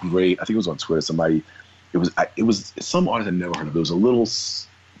saw a great. I think it was on Twitter. Somebody, it was some artist I never heard of. It was a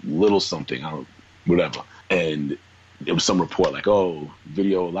little something. I don't whatever. And there was some report like, oh,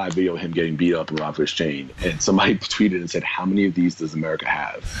 live video of him getting beat up and robbed for his chain. And somebody tweeted and said, how many of these does America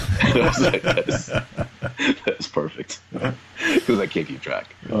have? And I was like, that's perfect. Because I can't keep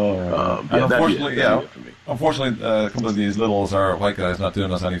track. Unfortunately, a couple of these littles are white guys not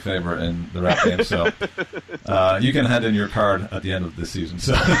doing us any favor in the rap game. So you can hand in your card at the end of this season.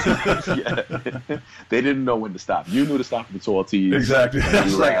 So they didn't know when to stop. You knew to stop at the tall tees. Exactly.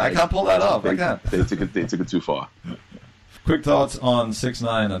 It's like, I can't pull that off. I can't. They took it too far. Quick thoughts on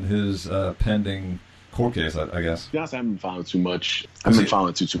 6ix9ine and his pending court case, I guess. To be honest, I haven't been following too much. I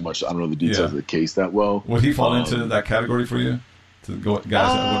don't know the details of the case that well. Would he fall into that category for you? To go,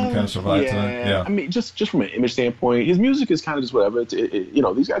 guys that wouldn't kind of survive tonight? Yeah. I mean, just from an image standpoint, his music is kind of just whatever.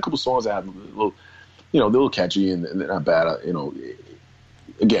 He's got a couple songs that have a little, they're a little catchy and they're not bad.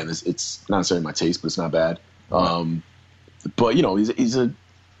 Again, it's not necessarily my taste, but it's not bad. But he's a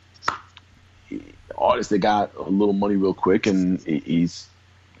artist that got a little money real quick, and he's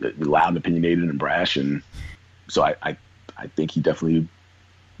loud and opinionated and brash, and so I think he definitely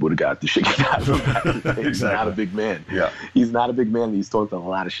would have got the shit out of him. He's not a big man. Yeah, he's not a big man. He's talked a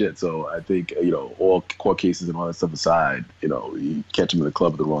lot of shit. So I think all court cases and all that stuff aside, you catch him in the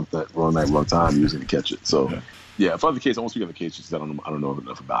club at the wrong night, wrong time, you're going to catch it. So yeah, for the case, I won't speak on the case because I don't know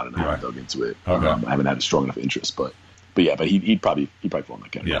enough about it. And I haven't dug into it. Okay. I haven't had a strong enough interest, but he'd probably fall in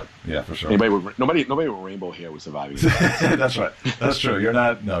that category. Yeah, for sure. Nobody with rainbow hair was surviving. That's right. That's true. You're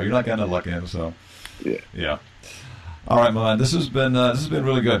not getting a luck in. So yeah. All right, man. This has been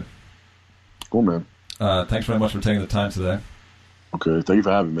really good. Cool, man. Thanks very much for taking the time today. Okay, thank you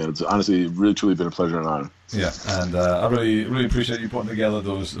for having me, man. It's honestly really truly been a pleasure and honor. Yeah, and I really really appreciate you putting together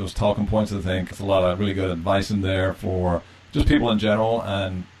those talking points. I think it's a lot of really good advice in there for just people in general,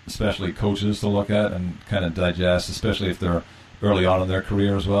 and especially coaches to look at and kind of digest, especially if they're early on in their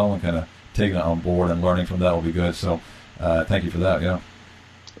career as well, and kind of taking it on board and learning from that will be good. So thank you for that. Yeah.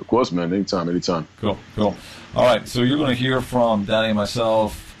 Of course, man. Anytime. Cool. All right, so you're going to hear from Danny and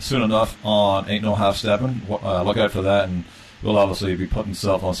myself soon enough on Ain't No Half Steppin'. Look out for that, and we'll obviously be putting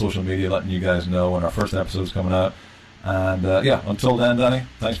stuff on social media, letting you guys know when our first episode's coming out. And until then, Danny,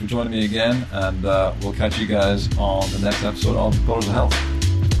 thanks for joining me again, and we'll catch you guys on the next episode of Pillars of Health.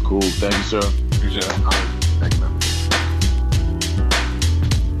 Cool. Thank you, sir. Appreciate it.